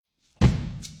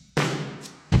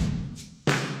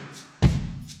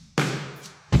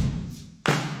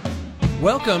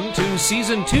Welcome to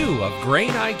Season 2 of Grain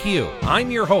IQ.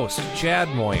 I'm your host, Chad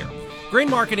Moyer. Grain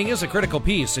marketing is a critical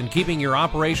piece in keeping your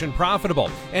operation profitable,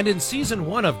 and in Season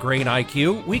 1 of Grain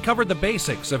IQ, we covered the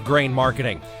basics of grain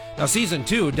marketing. Now, Season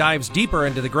 2 dives deeper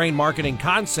into the grain marketing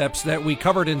concepts that we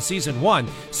covered in Season 1,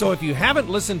 so if you haven't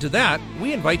listened to that,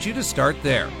 we invite you to start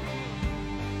there.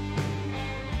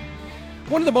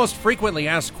 One of the most frequently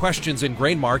asked questions in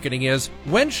grain marketing is,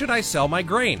 when should I sell my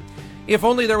grain? If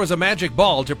only there was a magic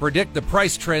ball to predict the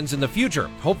price trends in the future.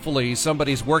 Hopefully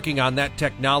somebody's working on that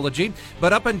technology,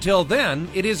 but up until then,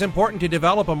 it is important to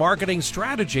develop a marketing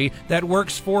strategy that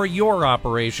works for your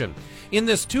operation. In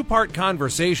this two-part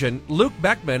conversation, Luke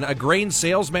Beckman, a grain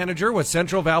sales manager with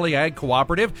Central Valley Ag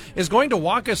Cooperative, is going to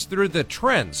walk us through the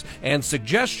trends and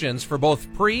suggestions for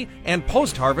both pre- and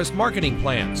post-harvest marketing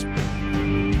plans.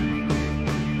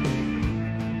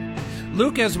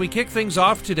 Luke, as we kick things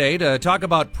off today to talk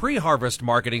about pre-harvest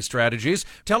marketing strategies,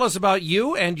 tell us about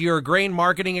you and your grain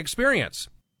marketing experience.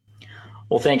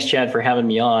 Well, thanks, Chad, for having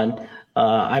me on.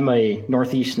 I'm a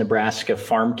Northeast Nebraska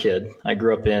farm kid. I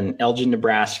grew up in Elgin,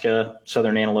 Nebraska,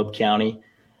 southern Antelope County,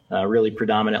 really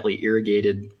predominantly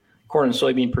irrigated corn and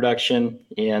soybean production,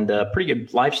 and pretty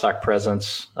good livestock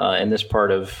presence in this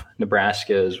part of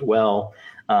Nebraska as well.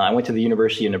 I went to the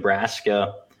University of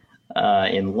Nebraska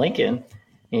in Lincoln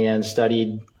and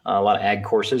studied a lot of ag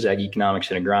courses, ag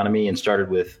economics and agronomy, and started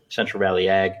with Central Valley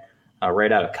Ag right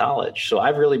out of college. So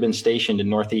I've really been stationed in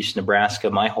Northeast Nebraska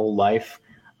my whole life.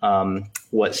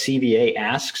 What CVA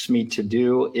asks me to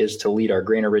do is to lead our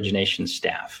grain origination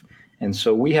staff. And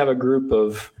so we have a group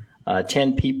of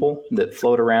 10 people that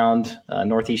float around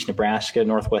Northeast Nebraska,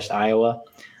 Northwest Iowa,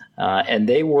 and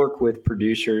they work with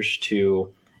producers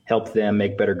to help them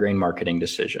make better grain marketing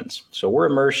decisions. So we're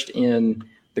immersed in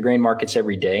the grain markets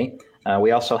every day.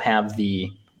 We also have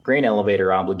the grain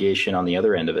elevator obligation on the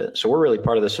other end of it. So we're really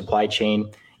part of the supply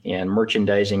chain and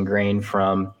merchandising grain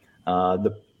from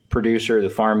the producer, the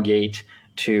farm gate,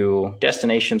 to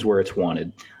destinations where it's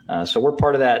wanted. So we're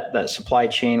part of that supply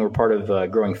chain. We're part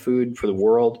of growing food for the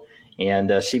world. And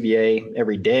CVA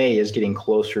every day is getting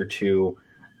closer to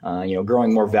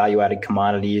growing more value-added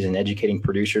commodities and educating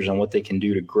producers on what they can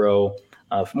do to grow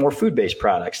more food-based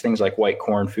products, things like white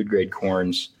corn, food-grade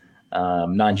corns,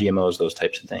 non-GMOs, those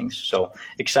types of things. So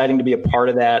exciting to be a part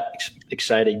of that.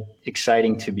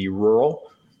 Exciting to be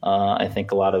rural. I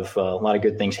think a lot of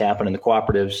good things happen, and the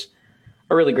cooperatives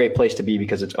are a really great place to be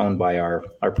because it's owned by our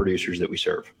producers that we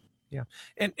serve. Yeah.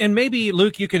 And maybe,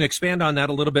 Luke, you can expand on that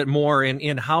a little bit more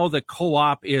in how the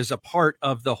co-op is a part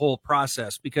of the whole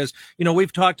process, because,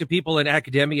 we've talked to people in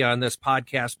academia on this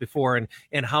podcast before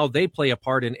and how they play a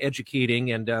part in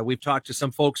educating. And we've talked to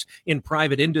some folks in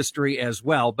private industry as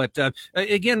well. But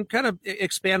again, kind of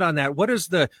expand on that. What does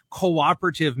the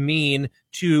cooperative mean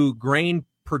to grain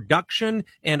production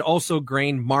and also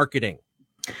grain marketing?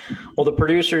 Well, the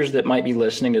producers that might be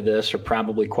listening to this are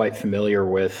probably quite familiar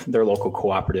with their local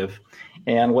cooperative.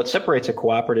 And what separates a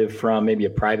cooperative from maybe a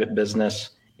private business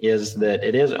is that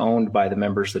it is owned by the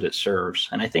members that it serves.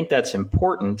 And I think that's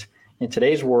important. In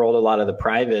today's world, a lot of the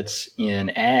privates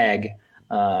in ag's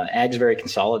very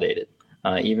consolidated,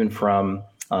 even from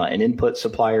an input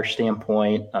supplier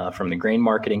standpoint, from the grain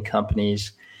marketing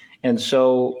companies. And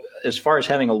so as far as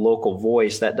having a local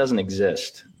voice, that doesn't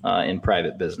exist in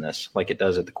private business like it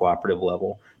does at the cooperative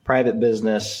level. Private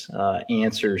business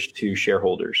answers to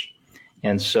shareholders.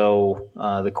 And so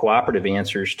the cooperative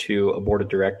answers to a board of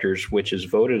directors, which is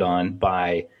voted on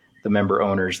by the member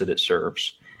owners that it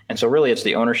serves. And so really it's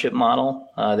the ownership model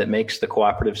that makes the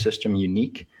cooperative system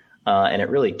unique. And it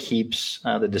really keeps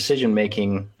the decision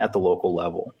making at the local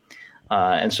level.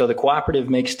 And so the cooperative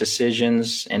makes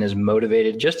decisions and is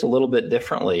motivated just a little bit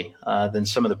differently than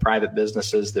some of the private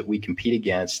businesses that we compete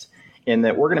against, in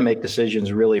that we're going to make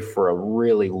decisions really for a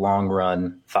really long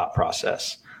run thought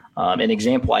process. An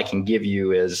example I can give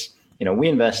you is, we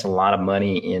invest a lot of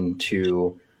money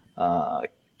into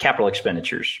capital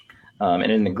expenditures. And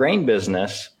in the grain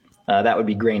business, that would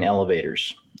be grain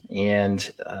elevators. And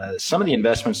some of the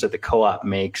investments that the co-op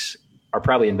makes are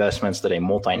probably investments that a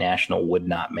multinational would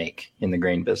not make in the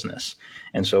grain business.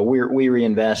 And so we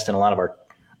reinvest in a lot of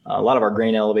our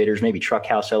grain elevators, maybe truck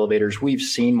house elevators. We've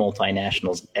seen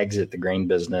multinationals exit the grain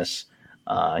business,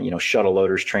 shuttle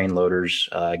loaders, train loaders,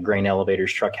 grain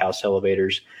elevators, truck house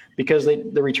elevators, because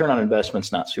the return on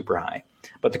investment's not super high.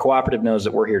 But the cooperative knows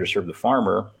that we're here to serve the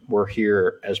farmer. We're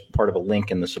here as part of a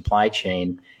link in the supply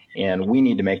chain. And we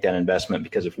need to make that investment,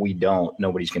 because if we don't,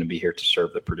 nobody's going to be here to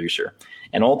serve the producer.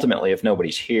 And ultimately, if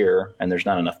nobody's here and there's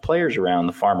not enough players around,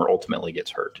 the farmer ultimately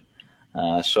gets hurt.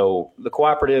 So the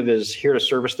cooperative is here to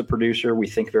service the producer. We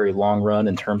think very long run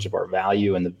in terms of our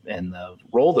value and the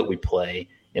role that we play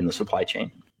in the supply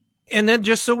chain. And then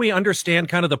just so we understand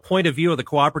kind of the point of view of the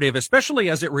cooperative, especially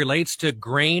as it relates to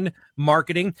grain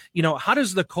marketing, how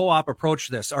does the co-op approach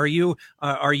this? Are you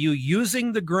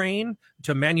using the grain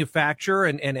to manufacture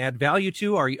and add value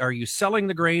to? Are you selling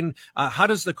the grain? How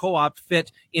does the co-op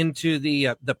fit into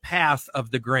the path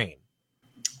of the grain?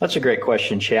 That's a great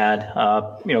question, Chad.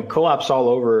 Co-ops all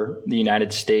over the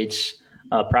United States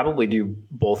probably do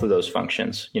both of those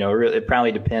functions. It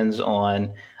probably depends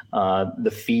on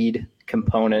the feed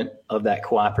component of that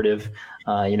cooperative.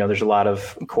 There's a lot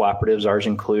of cooperatives, ours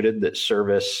included, that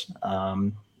service,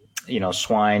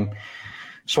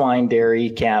 swine, dairy,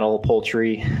 cattle,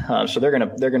 poultry. So they're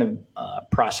gonna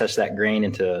process that grain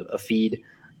into a feed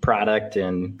product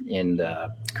and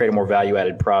create a more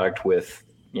value-added product with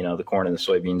the corn and the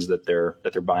soybeans that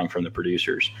they're buying from the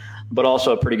producers. But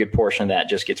also a pretty good portion of that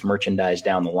just gets merchandised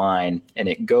down the line and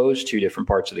it goes to different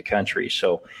parts of the country.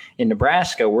 So in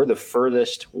Nebraska, we're the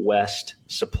furthest west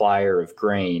supplier of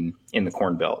grain in the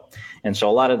Corn Belt. And so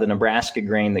a lot of the Nebraska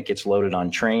grain that gets loaded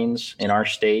on trains in our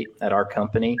state at our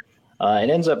company, it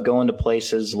ends up going to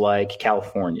places like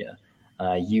California,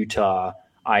 Utah,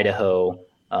 Idaho,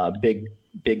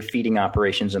 big feeding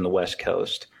operations in the West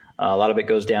Coast. A lot of it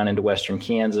goes down into western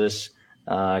Kansas,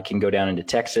 can go down into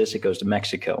Texas. It goes to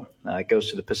Mexico. It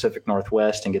goes to the Pacific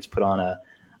Northwest and gets put on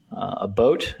a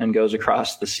boat and goes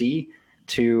across the sea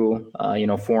to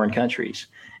foreign countries.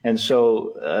 And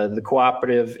so the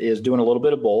cooperative is doing a little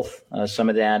bit of both. Some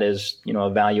of that is a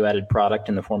value-added product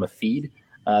in the form of feed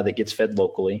that gets fed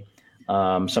locally.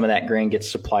 Some of that grain gets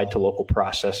supplied to local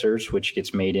processors, which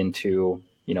gets made into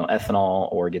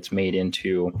ethanol or gets made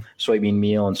into soybean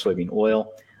meal and soybean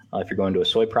oil. If you're going to a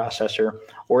soy processor,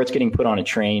 or it's getting put on a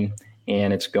train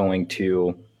and it's going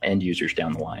to end users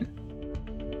down the line.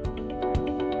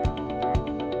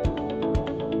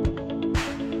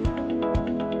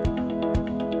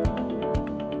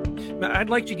 I'd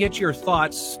like to get your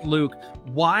thoughts, Luke.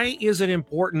 Why is it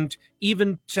important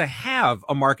even to have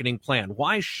a marketing plan?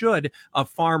 Why should a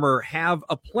farmer have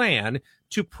a plan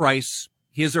to price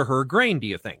his or her grain, do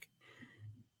you think?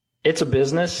 It's a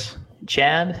business,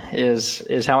 Chad,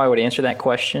 is how I would answer that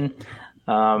question.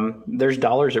 There's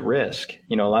dollars at risk.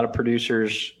 A lot of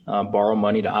producers borrow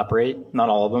money to operate. Not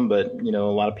all of them, but a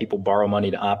lot of people borrow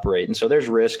money to operate. And so there's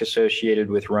risk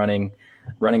associated with running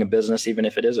a business, even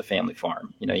if it is a family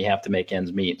farm. You have to make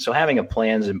ends meet. So having a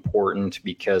plan is important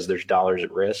because there's dollars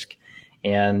at risk.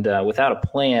 And without a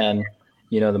plan,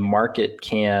 the market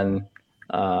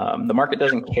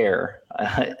doesn't care.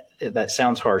 That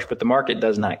sounds harsh, but the market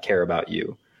does not care about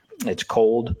you. It's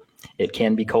cold. It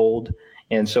can be cold.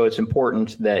 And so it's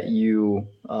important that you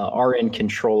are in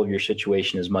control of your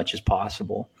situation as much as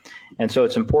possible. And so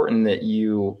it's important that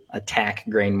you attack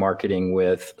grain marketing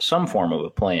with some form of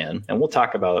a plan. And we'll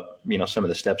talk about, some of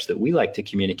the steps that we like to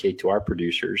communicate to our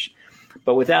producers.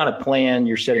 But without a plan,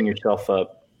 you're setting yourself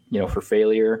up, for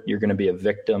failure. You're going to be a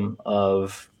victim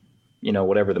of,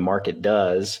 whatever the market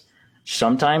does.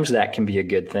 Sometimes that can be a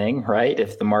good thing, right?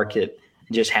 If the market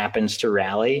just happens to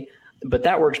rally, but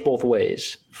that works both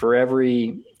ways. For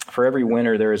every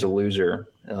winner, there is a loser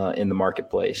in the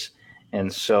marketplace.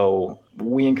 And so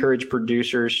we encourage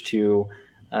producers to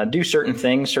do certain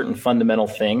things, certain fundamental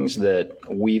things that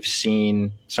we've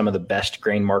seen some of the best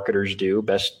grain marketers do,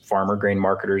 best farmer grain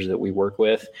marketers that we work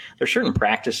with. There's certain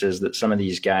practices that some of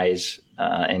these guys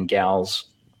and gals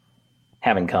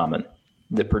have in common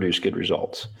that produce good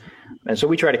results. And so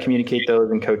we try to communicate those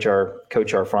and coach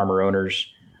our farmer owners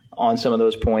on some of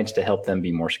those points to help them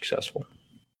be more successful.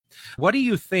 What do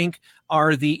you think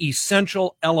are the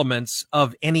essential elements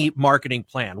of any marketing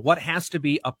plan? What has to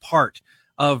be a part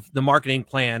of the marketing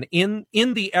plan in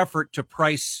the effort to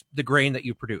price the grain that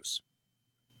you produce?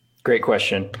 Great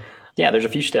question. Yeah, there's a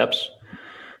few steps.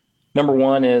 Number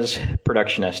one is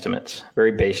production estimates.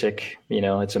 Very basic.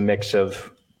 It's a mix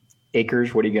of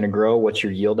acres. What are you going to grow? What's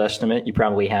your yield estimate? You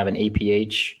probably have an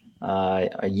APH,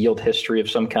 a yield history of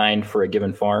some kind for a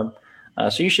given farm.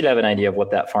 So you should have an idea of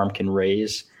what that farm can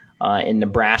raise. In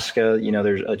Nebraska,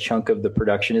 there's a chunk of the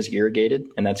production is irrigated,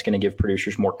 and that's going to give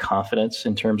producers more confidence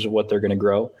in terms of what they're going to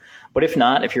grow. But if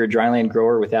not, if you're a dryland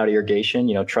grower without irrigation,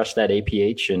 trust that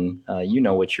APH and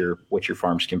what your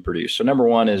farms can produce. So number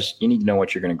one is you need to know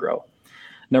what you're going to grow.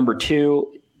 Number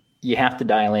two, you have to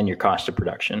dial in your cost of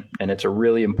production. And it's a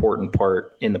really important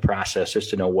part in the process is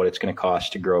to know what it's going to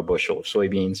cost to grow a bushel of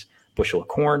soybeans, bushel of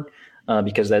corn,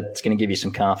 because that's going to give you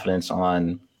some confidence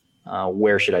on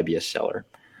where should I be a seller.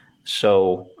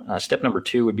 So step number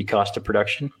two would be cost of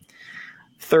production.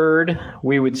 Third,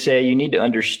 we would say you need to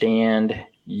understand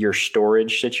your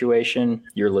storage situation,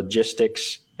 your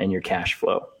logistics, and your cash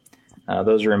flow.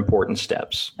 Those are important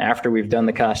steps. After we've done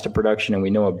the cost of production and we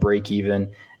know a break even,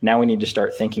 now we need to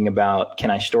start thinking about, can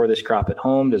I store this crop at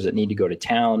home? Does it need to go to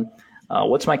town?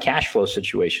 What's my cash flow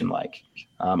situation like?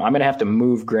 I'm going to have to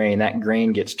move grain. That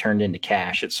grain gets turned into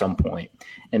cash at some point.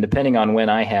 And depending on when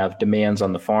I have demands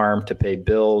on the farm to pay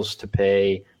bills, to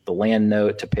pay the land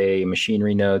note, to pay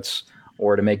machinery notes,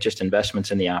 or to make just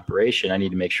investments in the operation, I need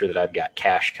to make sure that I've got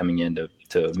cash coming in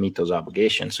to meet those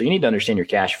obligations. So you need to understand your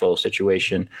cash flow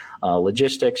situation.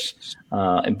 Logistics,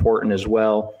 important as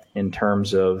well in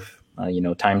terms of,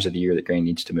 times of the year that grain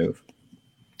needs to move.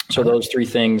 So those three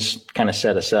things kind of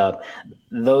set us up.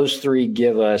 Those three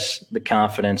give us the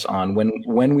confidence on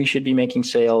when we should be making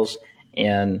sales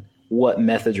and what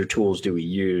methods or tools do we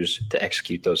use to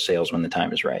execute those sales when the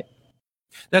time is right.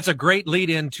 That's a great lead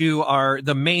into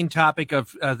the main topic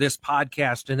of this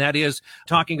podcast, and that is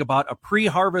talking about a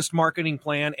pre-harvest marketing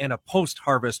plan and a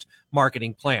post-harvest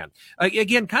marketing plan.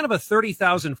 Again, kind of a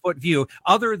 30,000-foot view,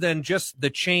 other than just the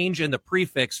change in the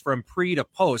prefix from pre to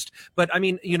post. But I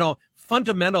mean,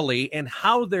 fundamentally and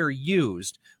how they're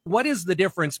used, what is the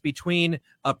difference between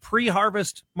a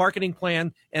pre-harvest marketing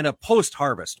plan and a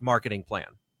post-harvest marketing plan?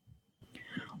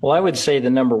 Well, I would say the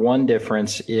number one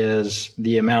difference is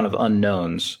the amount of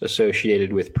unknowns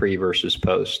associated with pre versus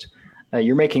post.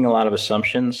 You're making a lot of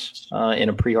assumptions in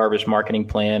a pre-harvest marketing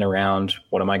plan around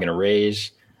what am I going to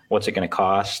raise, what's it going to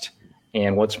cost,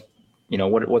 and what's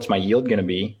my yield going to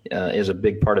be is a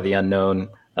big part of the unknown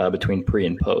between pre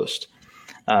and post.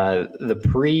 The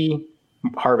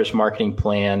pre-harvest marketing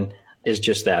plan is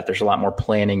just that. There's a lot more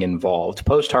planning involved.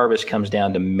 Post-harvest comes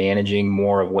down to managing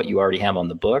more of what you already have on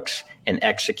the books and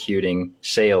executing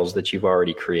sales that you've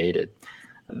already created.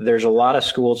 There's a lot of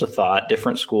schools of thought,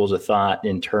 different schools of thought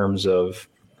in terms of,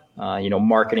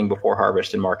 marketing before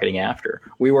harvest and marketing after.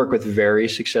 We work with very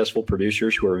successful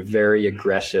producers who are very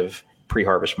aggressive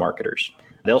pre-harvest marketers.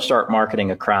 They'll start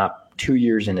marketing a crop 2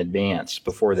 years in advance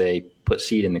before they put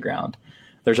seed in the ground.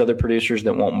 There's other producers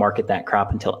that won't market that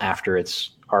crop until after it's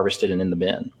harvested and in the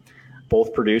bin.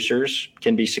 Both producers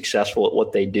can be successful at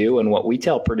what they do. And what we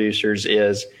tell producers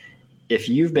is if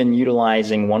you've been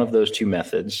utilizing one of those two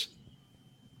methods,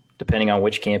 depending on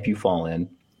which camp you fall in,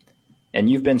 and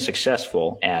you've been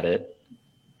successful at it,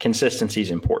 consistency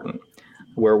is important.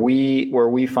 Where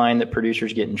we find that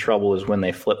producers get in trouble is when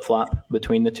they flip-flop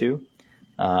between the two.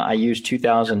 I use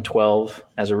 2012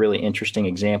 as a really interesting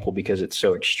example because it's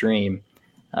so extreme.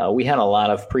 We had a lot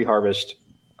of pre-harvest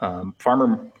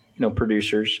farmer,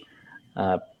 producers,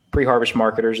 pre-harvest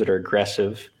marketers that are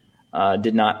aggressive,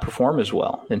 did not perform as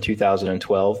well in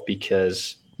 2012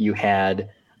 because you had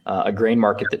a grain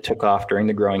market that took off during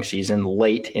the growing season.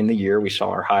 Late in the year, we saw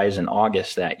our highs in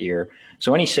August that year.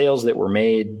 So any sales that were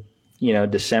made,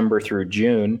 December through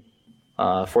June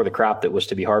for the crop that was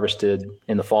to be harvested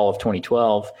in the fall of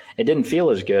 2012, it didn't feel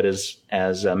as good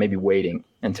as maybe waiting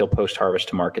until post-harvest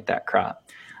to market that crop.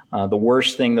 The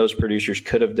worst thing those producers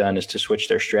could have done is to switch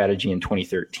their strategy in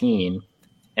 2013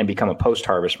 and become a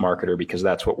post-harvest marketer because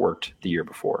that's what worked the year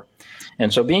before.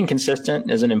 And so being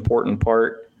consistent is an important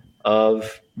part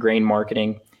of grain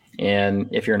marketing. And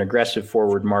if you're an aggressive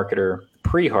forward marketer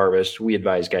pre-harvest, we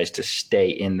advise guys to stay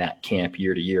in that camp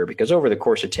year to year because over the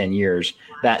course of 10 years,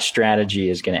 that strategy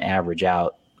is going to average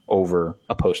out over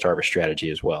a post-harvest strategy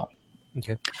as well.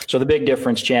 Okay. So the big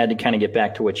difference, Chad, to kind of get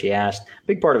back to what you asked,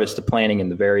 big part of it's the planning and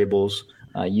the variables.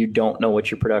 You don't know what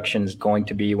your production is going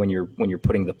to be when you're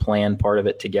putting the plan part of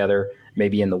it together,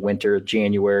 maybe in the winter,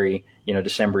 January,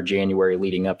 December, January,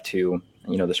 leading up to,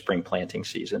 the spring planting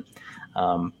season.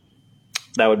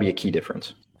 That would be a key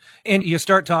difference. And you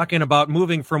start talking about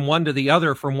moving from one to the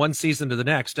other, from one season to the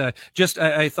next.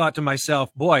 I thought to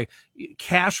myself, boy,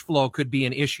 cash flow could be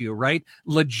an issue, right?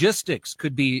 Logistics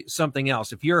could be something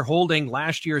else. If you're holding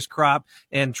last year's crop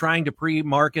and trying to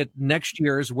pre-market next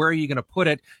year's, where are you going to put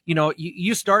it?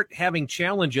 You start having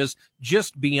challenges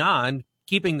just beyond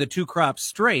keeping the two crops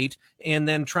straight and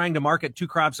then trying to market two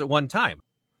crops at one time.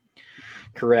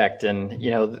 Correct. And,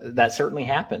 that certainly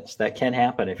happens. That can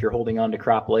happen if you're holding on to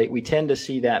crop late. We tend to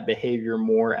see that behavior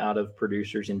more out of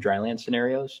producers in dryland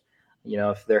scenarios.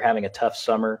 If they're having a tough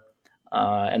summer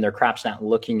and their crop's not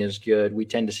looking as good, we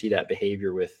tend to see that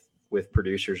behavior with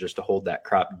producers just to hold that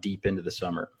crop deep into the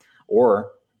summer.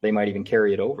 Or they might even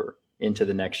carry it over into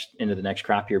the next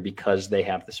crop year because they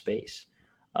have the space.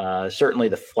 Certainly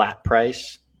the flat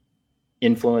price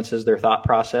influences their thought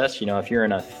process. If you're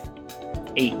in a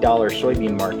 $8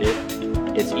 soybean market,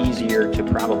 it's easier to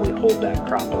probably hold that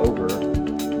crop over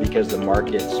because the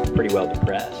market's pretty well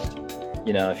depressed.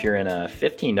 if you're in a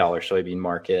 $15 soybean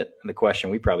market, the question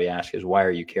we probably ask is, why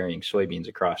are you carrying soybeans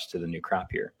across to the new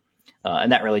crop year?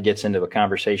 And that really gets into a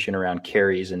conversation around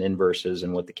carries and inverses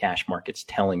and what the cash market's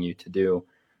telling you to do,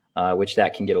 which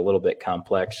that can get a little bit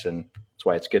complex. And that's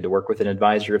why it's good to work with an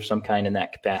advisor of some kind in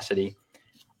that capacity.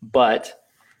 But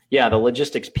yeah, the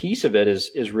logistics piece of it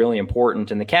is really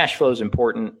important, and the cash flow is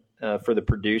important for the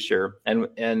producer.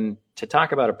 And to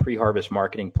talk about a pre-harvest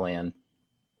marketing plan,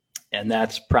 and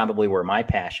that's probably where my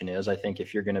passion is. I think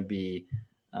if you're going to be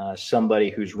somebody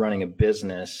who's running a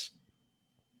business,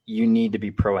 you need to be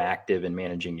proactive in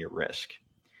managing your risk.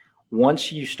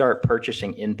 Once you start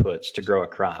purchasing inputs to grow a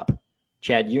crop,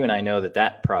 Chad, you and I know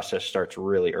that process starts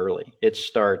really early. It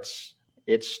starts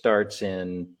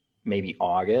in maybe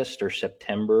August or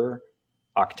September,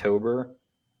 October,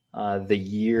 the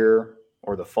year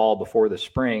or the fall before the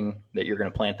spring that you're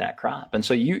going to plant that crop. And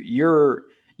so you're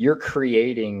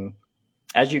creating,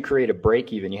 as you create a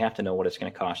break even, you have to know what it's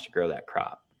going to cost to grow that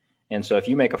crop. And so if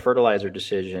you make a fertilizer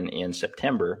decision in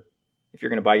September, if you're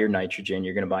going to buy your nitrogen,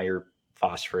 you're going to buy your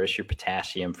phosphorus, your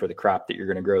potassium for the crop that you're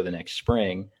going to grow the next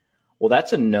spring, well,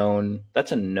 that's a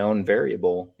known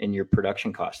variable in your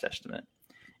production cost estimate.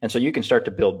 And so you can start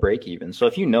to build break even. So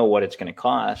if you know what it's going to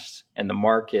cost and the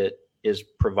market is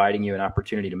providing you an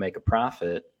opportunity to make a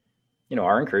profit,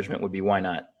 our encouragement would be, why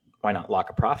not lock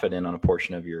a profit in on a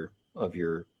portion of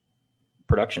your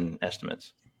production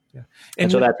estimates. Yeah. And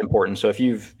so that's important. So if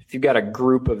you've got a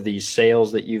group of these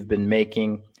sales that you've been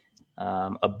making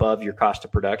above your cost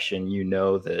of production,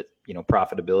 that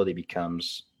profitability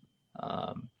becomes,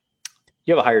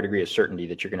 you have a higher degree of certainty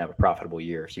that you're going to have a profitable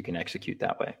year, so you can execute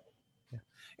that way.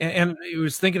 And I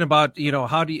was thinking about,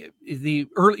 how do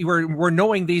we're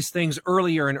knowing these things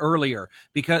earlier and earlier,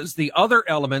 because the other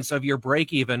elements of your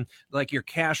break even, like your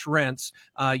cash rents,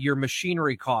 your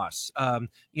machinery costs,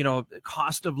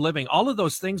 cost of living, all of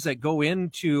those things that go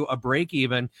into a break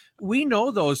even, we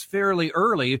know those fairly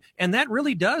early. And that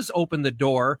really does open the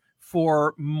door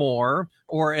for more,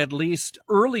 or at least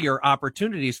earlier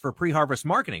opportunities for pre-harvest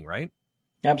marketing, right?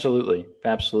 Absolutely.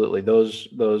 Those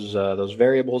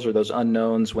variables or those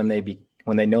unknowns, when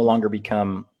they no longer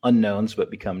become unknowns but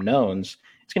become knowns,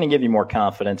 it's going to give you more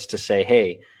confidence to say,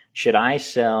 hey, should I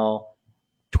sell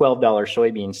 $12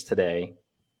 soybeans today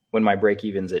when my break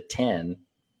even's at 10?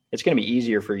 It's going to be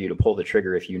easier for you to pull the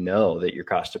trigger if you know that your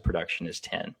cost of production is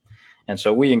 10. And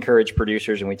so we encourage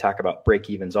producers, and we talk about break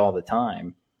evens all the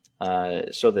time,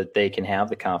 so that they can have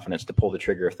the confidence to pull the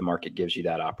trigger if the market gives you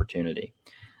that opportunity.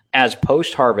 As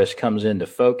post-harvest comes into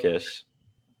focus,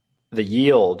 the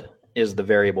yield is the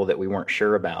variable that we weren't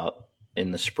sure about in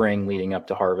the spring leading up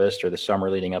to harvest or the summer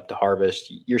leading up to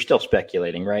harvest. You're still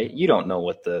speculating, right? You don't know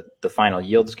what the final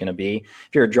yield is going to be. If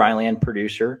you're a dryland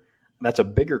producer, that's a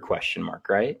bigger question mark,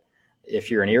 right?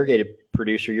 If you're an irrigated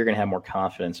producer, you're going to have more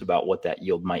confidence about what that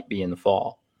yield might be in the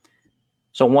fall.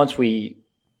 So once we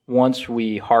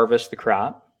harvest the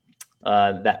crop,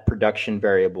 that production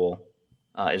variable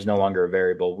is no longer a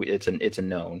variable. It's a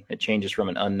known. It changes from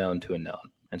an unknown to a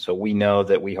known. And so we know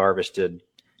that we harvested,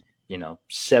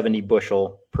 70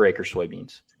 bushel per acre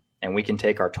soybeans, and we can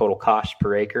take our total cost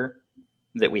per acre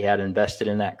that we had invested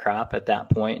in that crop at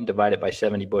that point and divide it by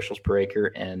 70 bushels per acre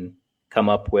and come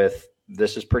up with,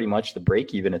 this is pretty much the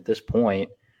break even at this point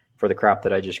for the crop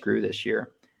that I just grew this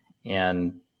year.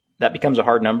 And that becomes a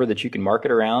hard number that you can market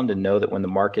around and know that when the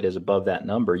market is above that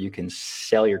number, you can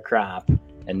sell your crop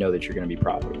and know that you're going to be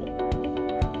profitable.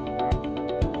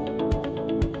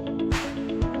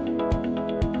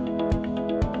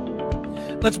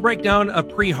 Let's break down a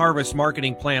pre-harvest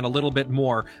marketing plan a little bit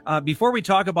more. Before we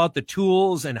talk about the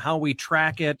tools and how we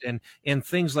track it and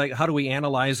things like how do we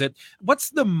analyze it, what's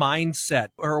the mindset,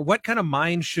 or what kind of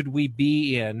mind should we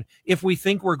be in if we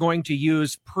think we're going to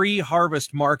use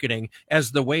pre-harvest marketing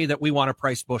as the way that we want to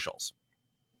price bushels?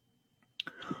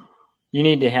 You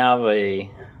need to have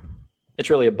it's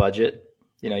really a budget.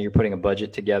 You're putting a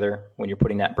budget together when you're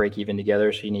putting that break even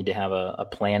together. So you need to have a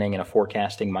planning and a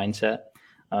forecasting mindset.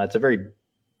 It's a very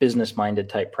business-minded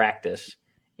type practice.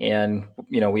 And,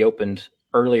 we opened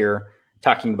earlier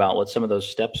talking about what some of those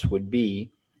steps would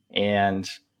be, and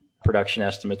production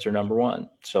estimates are number one.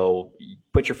 So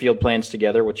put your field plans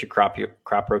together. What's your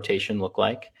crop rotation look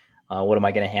like? What am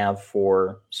I going to have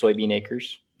for soybean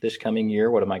acres this coming year?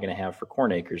 What am I going to have for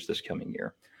corn acres this coming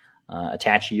year?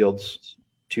 Attach yields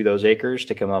to those acres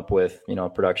to come up with, a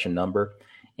production number,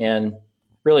 and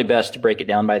really best to break it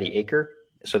down by the acre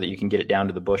so that you can get it down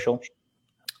to the bushel.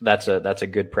 That's a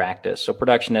good practice. So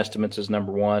production estimates is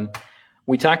number one.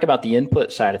 We talked about the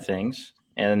input side of things.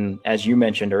 And as you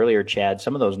mentioned earlier, Chad,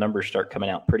 some of those numbers start coming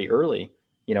out pretty early,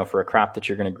 for a crop that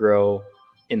you're going to grow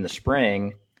in the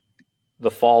spring, the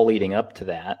fall leading up to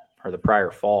that, or the prior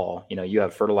fall, you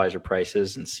have fertilizer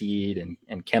prices and seed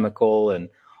and chemical, and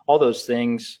all those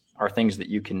things are things that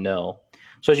you can know.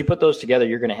 So as you put those together,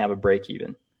 you're going to have a break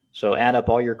even. So add up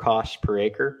all your costs per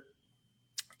acre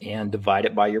and divide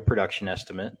it by your production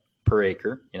estimate per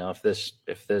acre. If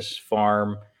this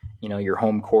farm, your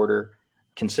home quarter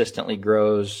consistently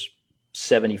grows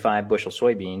 75 bushel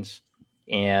soybeans,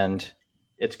 and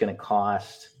it's going to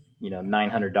cost,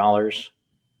 $900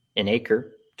 an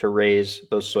acre to raise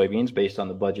those soybeans based on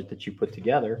the budget that you put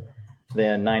together,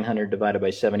 then 900 divided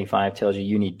by 75 tells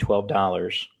you need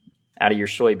 $12 out of your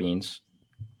soybeans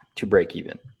to break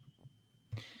even.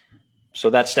 So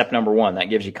that's step number one.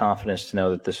 That gives you confidence to know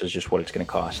that this is just what it's going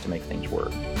to cost to make things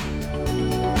work.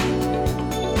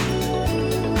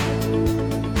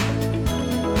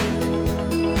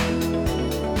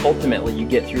 Ultimately, you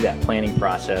get through that planning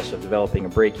process of developing a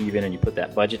break even and you put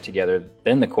that budget together.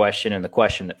 Then the question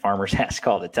that farmers ask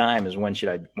all the time is, when should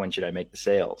I make the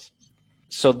sales?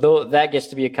 So that gets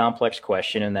to be a complex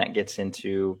question, and that gets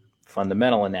into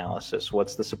fundamental analysis.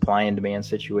 What's the supply and demand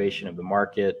situation of the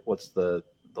market? What's the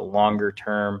longer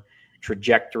term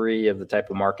trajectory of the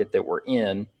type of market that we're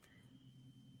in?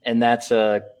 And that's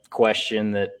a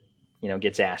question that,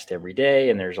 gets asked every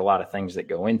day, and there's a lot of things that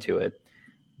go into it.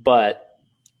 But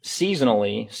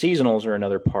seasonals are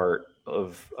another part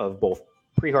of both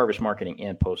pre-harvest marketing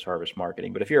and post-harvest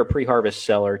marketing. But if you're a pre-harvest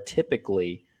seller,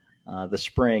 typically the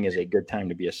spring is a good time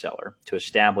to be a seller, to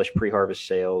establish pre-harvest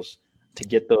sales, to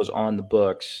get those on the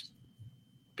books.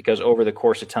 Because over the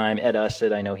course of time, Ed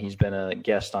Usset, I know he's been a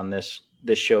guest on this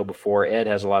show before. Ed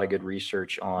has a lot of good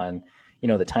research on,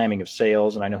 the timing of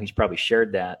sales, and I know he's probably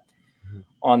shared that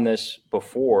on this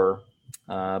before.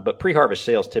 But pre-harvest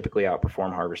sales typically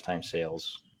outperform harvest time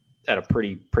sales at a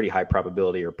pretty high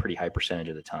probability, or a pretty high percentage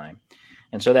of the time.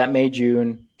 And so that May,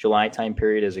 June, July time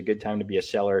period is a good time to be a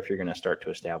seller if you're going to start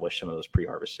to establish some of those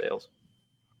pre-harvest sales.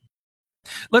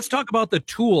 Let's talk about the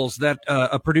tools that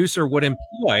a producer would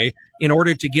employ in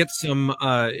order to get some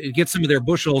of their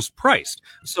bushels priced.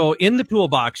 So in the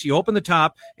toolbox, you open the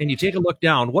top and you take a look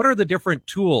down. What are the different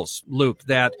tools, Luke,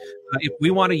 that if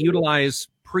we want to utilize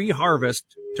pre-harvest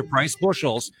to price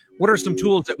bushels, what are some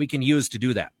tools that we can use to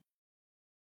do that?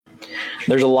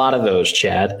 There's a lot of those,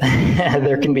 Chad.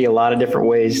 There can be a lot of different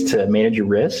ways to manage your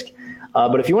risk.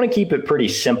 But if you want to keep it pretty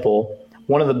simple,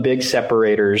 one of the big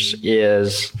separators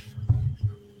is,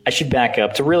 I should back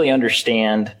up. To really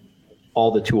understand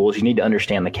all the tools, you need to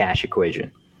understand the cash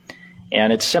equation.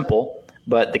 And it's simple,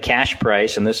 but the cash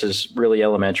price, and this is really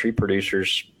elementary,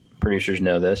 producers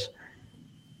know this,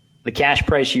 the cash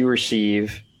price you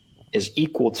receive is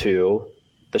equal to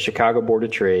the Chicago Board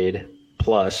of Trade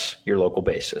plus your local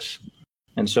basis.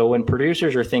 And so when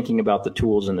producers are thinking about the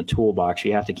tools in the toolbox,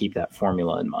 you have to keep that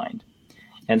formula in mind.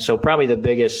 And so probably the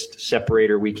biggest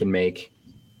separator we can make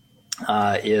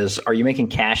is, are you making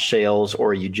cash sales, or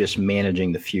are you just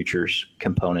managing the futures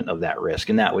component of that risk?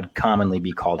 And that would commonly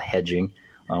be called hedging.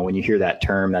 When you hear that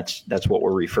term, that's what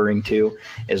we're referring to,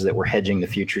 is that we're hedging the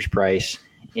futures price,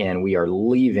 and we are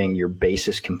leaving your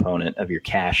basis component of your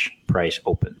cash price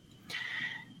open.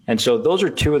 And so those are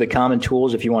two of the common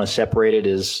tools. If you want to separate it,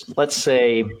 is, let's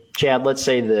say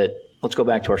that, let's go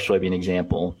back to our soybean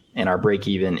example, and our break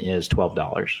even is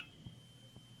 $12.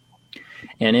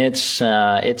 And it's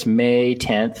May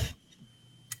 10th,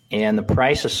 and the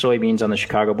price of soybeans on the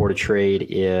Chicago Board of Trade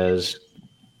is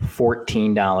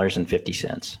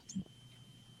 $14.50.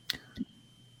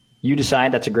 You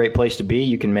decide that's a great place to be.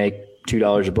 You can make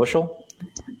 $2 a bushel.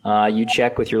 You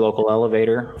check with your local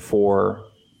elevator for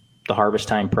the harvest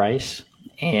time price,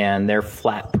 and their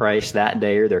flat price that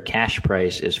day, or their cash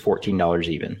price, is $14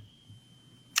 even.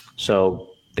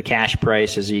 So the cash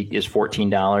price is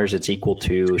 $14. It's equal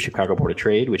to Chicago Board of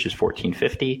Trade, which is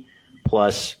 $14.50,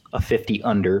 plus a 50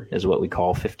 under, is what we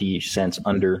call 50 cents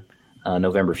under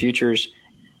November futures,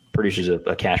 produces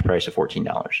a cash price of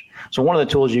 $14. So one of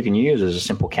the tools you can use is a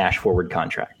simple cash forward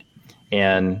contract.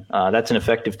 And that's an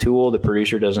effective tool. The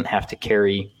producer doesn't have to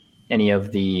carry any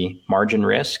of the margin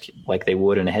risk like they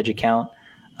would in a hedge account.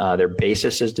 Their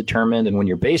basis is determined. And when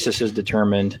your basis is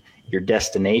determined, your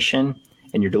destination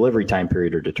and your delivery time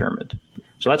period are determined.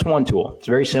 So that's one tool. It's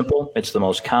very simple. It is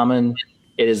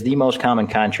the most common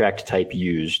contract type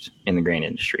used in the grain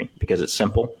industry because it's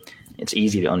simple. It's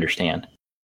easy to understand.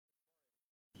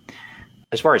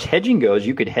 As far as hedging goes,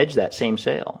 you could hedge that same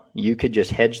sale. You could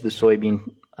just hedge the soybeans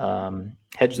at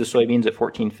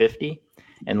 $14.50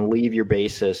 and leave your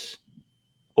basis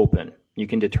open. You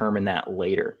can determine that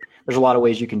later. There's a lot of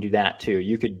ways you can do that too.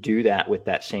 You could do that with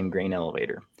that same grain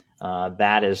elevator.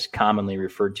 That is commonly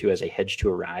referred to as a hedge to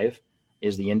arrive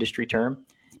is the industry term.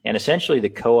 And essentially the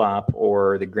co-op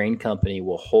or the grain company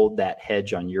will hold that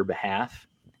hedge on your behalf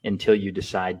until you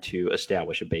decide to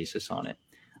establish a basis on it.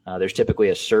 There's typically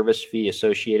a service fee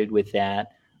associated with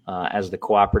that as the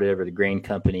cooperative or the grain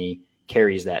company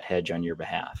carries that hedge on your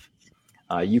behalf.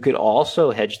 You could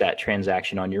also hedge that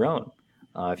transaction on your own.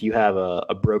 If you have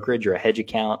a brokerage or a hedge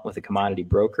account with a commodity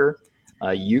broker,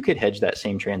 you could hedge that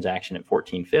same transaction at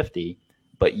 $14.50,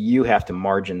 but you have to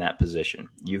margin that position.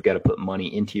 You've got to put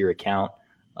money into your account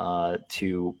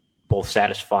to both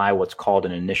satisfy what's called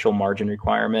an initial margin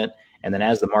requirement, and then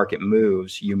as the market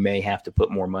moves, you may have to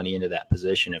put more money into that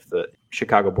position if the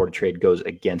Chicago Board of Trade goes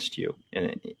against you.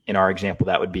 And in our example,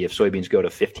 that would be if soybeans go to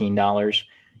 $15,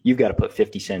 you've got to put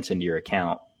 50 cents into your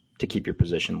account to keep your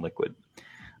position liquid.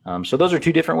 So those are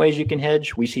two different ways you can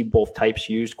hedge. We see both types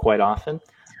used quite often,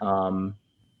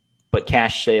 but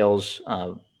cash sales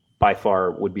by far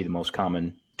would be the most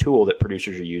common tool that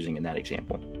producers are using in that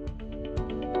example.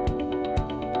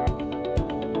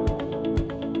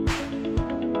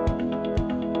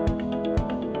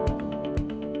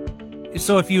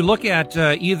 So if you look at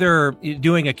either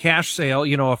doing a cash sale,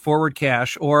 a forward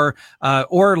cash, or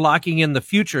locking in the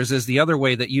futures is the other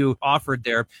way that you offered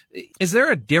there. Is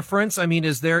there a difference? I mean,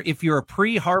 if you're a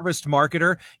pre-harvest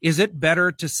marketer, is it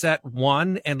better to set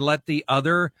one and let the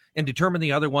other and determine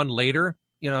the other one later,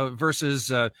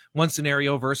 versus one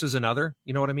scenario versus another?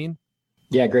 You know what I mean?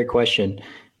 Yeah, great question.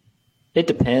 It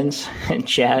depends. And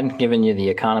Chad, giving you the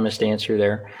economist answer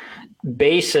there.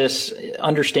 Basis,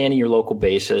 understanding your local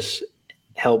basis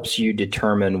helps you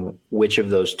determine which of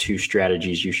those two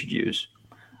strategies you should use.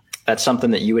 That's something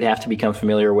that you would have to become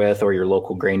familiar with, or your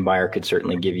local grain buyer could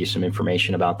certainly give you some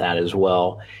information about that as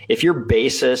well. If your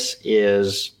basis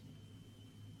is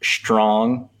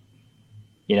strong,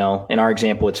 in our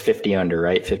example, it's 50 under,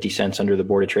 right? 50 cents under the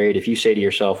Board of Trade. If you say to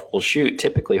yourself, well, shoot,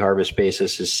 typically harvest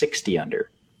basis is 60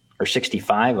 under or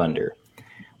 65 under.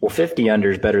 Well, 50 under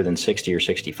is better than 60 or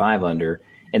 65 under.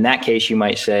 In that case, you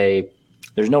might say,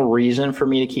 there's no reason for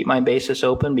me to keep my basis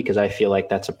open because I feel like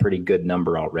that's a pretty good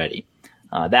number already.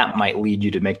 That might lead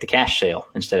you to make the cash sale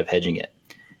instead of hedging it.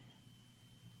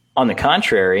 On the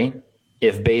contrary,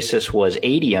 if basis was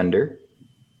 80 under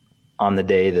on the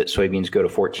day that soybeans go to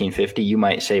 $14.50, you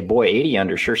might say, boy, 80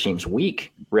 under sure seems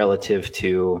weak relative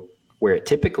to where it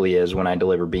typically is when I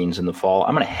deliver beans in the fall.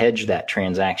 I'm going to hedge that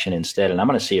transaction instead, and I'm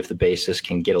going to see if the basis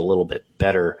can get a little bit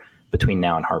better between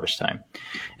now and harvest time.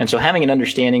 And so having an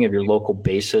understanding of your local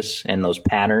basis and those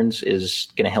patterns is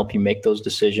going to help you make those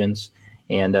decisions.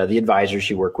 And the advisors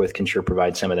you work with can sure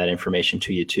provide some of that information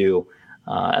to you too,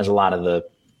 as a lot of the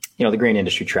grain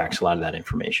industry tracks a lot of that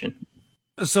information.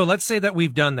 So let's say that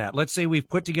we've done that. Let's say we've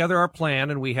put together our plan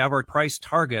and we have our price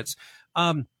targets.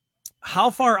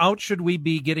 How far out should we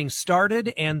be getting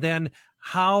started? And then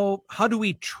how do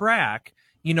we track,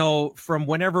 from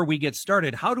whenever we get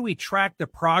started, how do we track the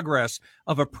progress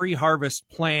of a pre-harvest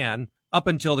plan up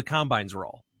until the combines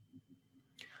roll?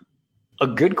 A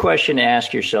good question to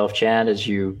ask yourself, Chad, as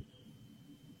to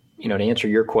answer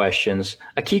your questions.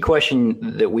 A key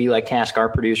question that we like to ask our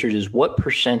producers is, what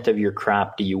 % of your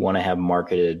crop do you want to have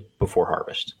marketed before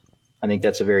harvest? I think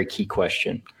that's a very key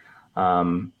question.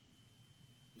 Some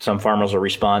farmers will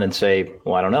respond and say,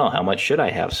 well, I don't know, how much should I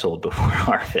have sold before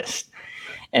harvest?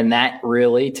 And that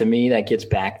really, to me, that gets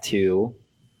back to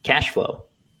cash flow.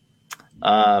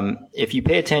 If you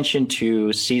pay attention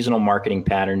to seasonal marketing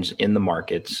patterns in the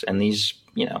markets, and these,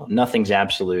 nothing's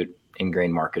absolute in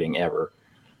grain marketing ever,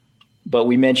 but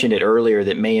we mentioned it earlier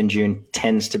that May and June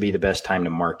tends to be the best time to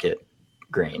market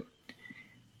grain.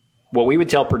 What we would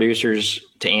tell producers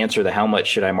to answer the how much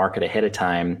should I market ahead of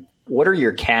time, what are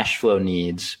your cash flow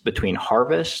needs between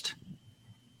harvest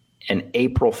and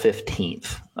April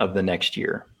 15th of the next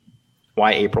year?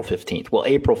 Why April 15th? Well,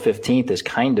 April 15th is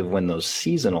kind of when those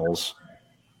seasonals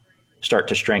start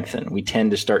to strengthen. We tend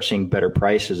to start seeing better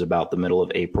prices about the middle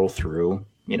of April through,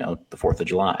 the 4th of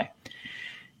July.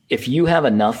 If you have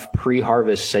enough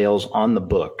pre-harvest sales on the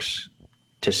books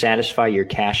to satisfy your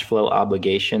cash flow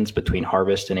obligations between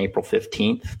harvest and April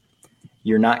 15th,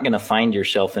 you're not going to find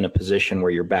yourself in a position where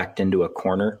you're backed into a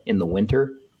corner in the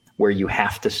winter where you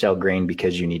have to sell grain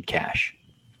because you need cash.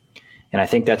 And I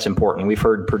think that's important. We've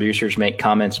heard producers make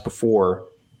comments before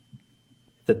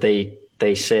that they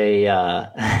say,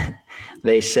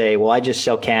 well, I just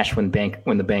sell cash when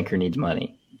the banker needs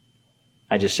money.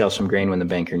 I just sell some grain when the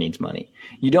banker needs money.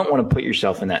 You don't want to put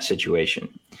yourself in that situation.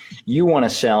 You want to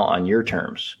sell on your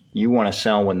terms. You want to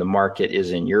sell when the market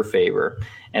is in your favor.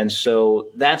 And so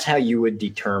that's how you would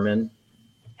determine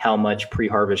how much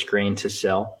pre-harvest grain to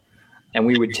sell. And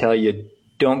we would tell you,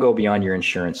 don't go beyond your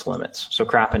insurance limits. So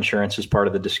crop insurance is part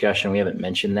of the discussion. We haven't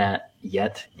mentioned that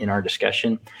yet in our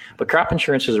discussion, but crop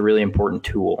insurance is a really important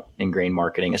tool in grain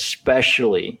marketing,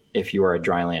 especially if you are a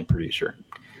dryland producer.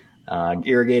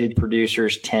 Irrigated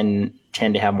producers tend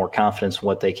to have more confidence in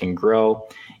what they can grow.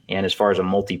 And as far as a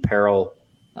multi-peril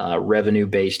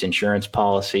revenue-based insurance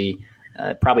policy,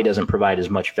 it probably doesn't provide as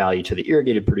much value to the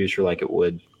irrigated producer like it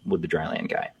would the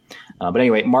dryland guy. But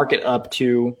anyway, market up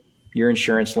to your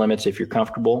insurance limits if you're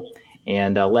comfortable,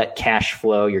 and let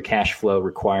your cash flow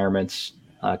requirements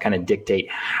kind of dictate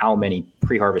how many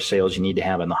pre-harvest sales you need to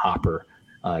have in the hopper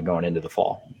going into the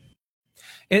fall.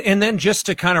 And then just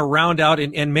to kind of round out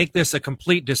and make this a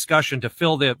complete discussion to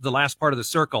fill the last part of the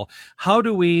circle, how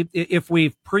do we, if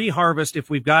we've pre-harvest, if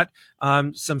we've got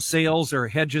some sales or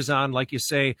hedges on, like you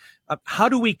say, how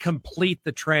do we complete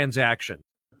the transaction?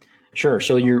 Sure.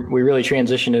 So we really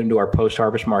transitioned into our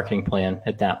post-harvest marketing plan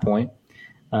at that point.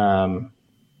 So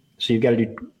you've got to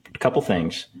do a couple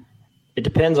things. It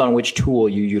depends on which tool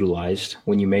you utilized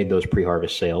when you made those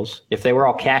pre-harvest sales. If they were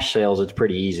all cash sales, it's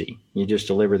pretty easy. You just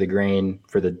deliver the grain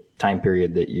for the time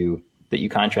period that you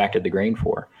contracted the grain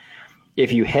for.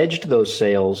 If you hedged those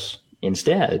sales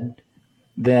instead,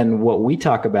 then what we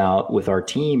talk about with our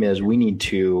team is we need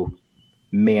to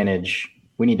manage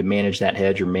that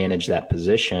hedge or manage that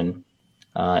position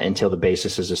until the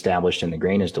basis is established and the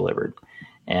grain is delivered.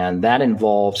 And that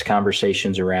involves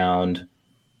conversations around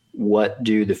what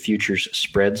do the futures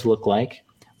spreads look like?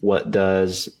 What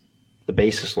does the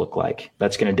basis look like?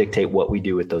 That's going to dictate what we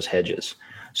do with those hedges.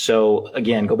 So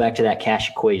again, go back to that cash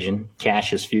equation.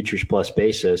 Cash is futures plus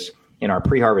basis. In our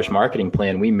pre-harvest marketing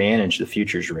plan, we manage the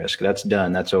futures risk. That's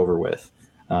done. That's over with.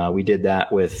 We did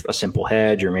that with a simple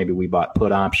hedge, or maybe we bought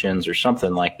put options or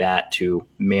something like that to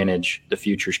manage the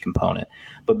futures component.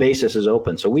 But basis is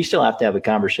open. So we still have to have a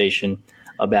conversation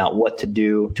about what to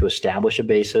do to establish a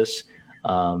basis.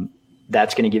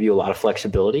 That's going to give you a lot of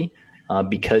flexibility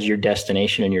because your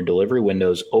destination and your delivery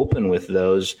windows open with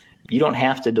those. You don't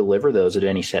have to deliver those at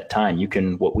any set time. You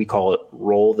can, what we call it,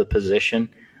 roll the position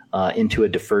into a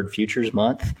deferred futures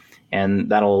month, and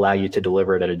that'll allow you to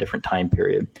deliver it at a different time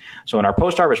period. So in our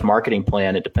post-harvest marketing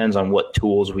plan, it depends on what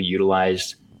tools we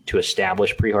utilized to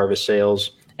establish pre-harvest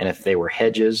sales. And if they were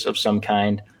hedges of some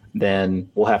kind, then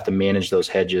we'll have to manage those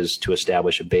hedges to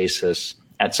establish a basis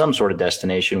at some sort of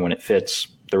destination when it fits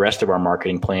the rest of our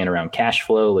marketing plan around cash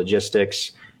flow,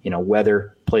 logistics,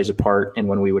 weather plays a part in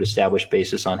when we would establish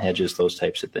basis on hedges, those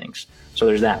types of things. So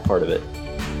there's that part of it.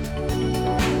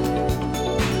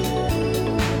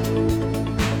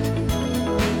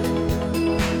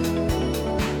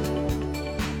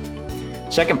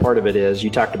 Second part of it is, you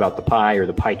talked about the pie, or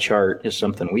the pie chart is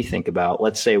something we think about.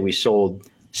 Let's say we sold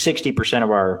 60%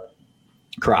 of our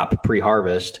crop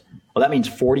pre-harvest. Well, that means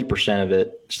 40% of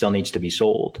it still needs to be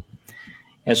sold.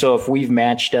 And so if we've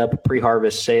matched up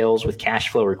pre-harvest sales with cash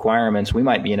flow requirements, we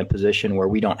might be in a position where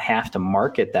we don't have to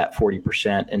market that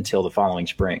 40% until the following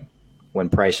spring when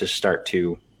prices start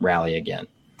to rally again.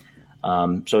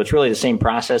 So it's really the same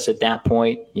process at that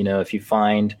point. If you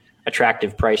find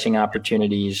attractive pricing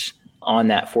opportunities on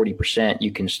that 40%,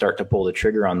 you can start to pull the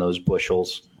trigger on those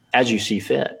bushels as you see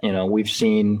fit. We've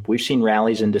seen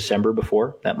rallies in December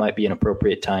before. That might be an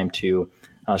appropriate time to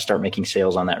start making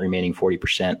sales on that remaining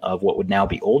 40% of what would now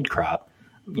be old crop,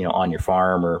 on your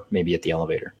farm or maybe at the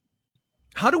elevator.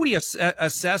 How do we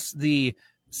assess the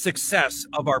success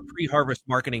of our pre-harvest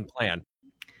marketing plan?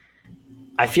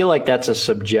 I feel like that's a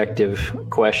subjective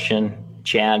question,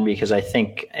 Chad, because I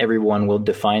think everyone will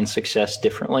define success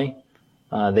differently.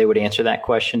 They would answer that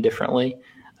question differently.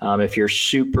 If you're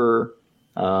super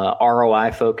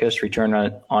ROI focused, return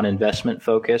on investment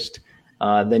focused,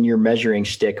 then your measuring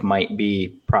stick might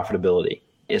be profitability.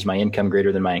 Is my income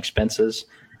greater than my expenses?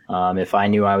 If I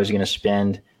knew I was going to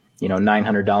spend,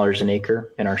 $900 an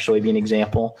acre in our soybean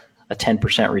example, a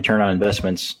 10% return on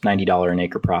investment's $90 an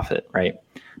acre profit, right?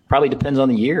 Probably depends on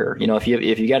the year. If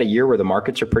you got a year where the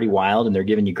markets are pretty wild and they're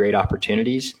giving you great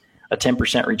opportunities, a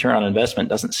 10% return on investment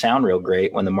doesn't sound real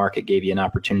great when the market gave you an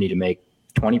opportunity to make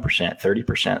 20%,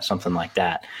 30%, something like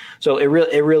that. So it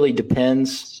really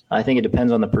depends. I think it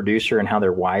depends on the producer and how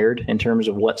they're wired in terms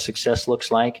of what success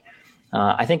looks like.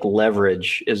 I think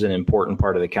leverage is an important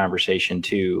part of the conversation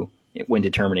too when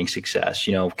determining success.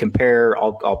 Compare.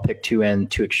 I'll pick two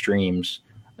extremes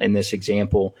in this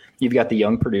example. You've got the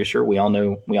young producer. We all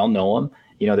know them.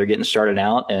 They're getting started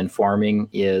out, and farming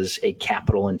is a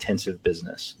capital intensive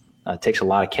business. It takes a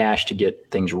lot of cash to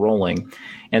get things rolling.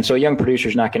 And so a young producer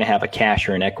is not going to have a cash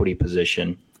or an equity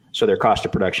position, so their cost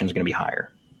of production is going to be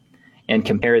higher. And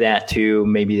compare that to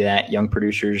maybe that young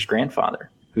producer's grandfather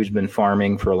who's been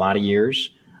farming for a lot of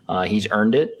years, He's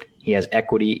earned it. He has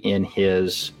equity in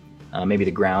his maybe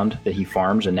the ground that he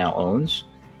farms and now owns,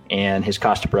 and his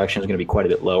cost of production is going to be quite a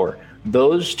bit lower.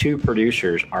 Those two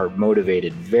producers are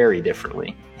motivated very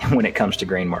differently when it comes to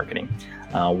grain marketing.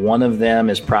 One of them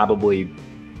is probably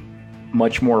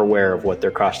much more aware of what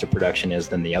their cost of production is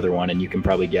than the other one, and you can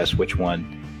probably guess which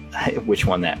one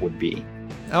that would be.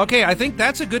 Okay, I think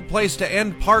that's a good place to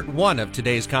end part 1 of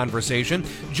today's conversation.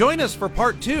 Join us for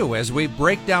part 2 as we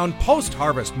break down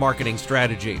post-harvest marketing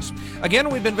strategies. Again,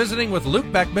 we've been visiting with Luke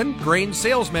Beckman, Grain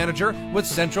Sales Manager with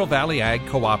Central Valley Ag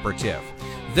Cooperative.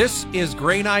 This is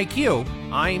Grain IQ.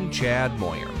 I'm Chad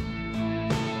Moyer.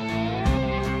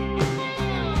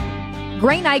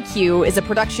 Grain IQ is a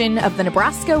production of the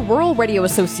Nebraska Rural Radio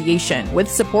Association with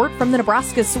support from the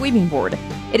Nebraska Soybean Board.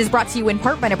 It is brought to you in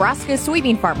part by Nebraska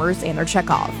soybean farmers and their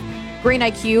checkoff. Grain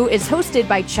IQ is hosted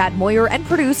by Chad Moyer and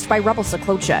produced by Rebel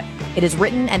Saklocha. It is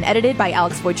written and edited by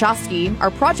Alex Wojcicki. Our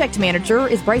project manager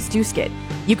is Bryce Duskett.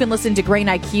 You can listen to Grain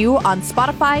IQ on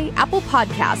Spotify, Apple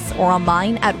Podcasts, or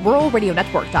online at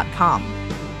ruralradionetwork.com.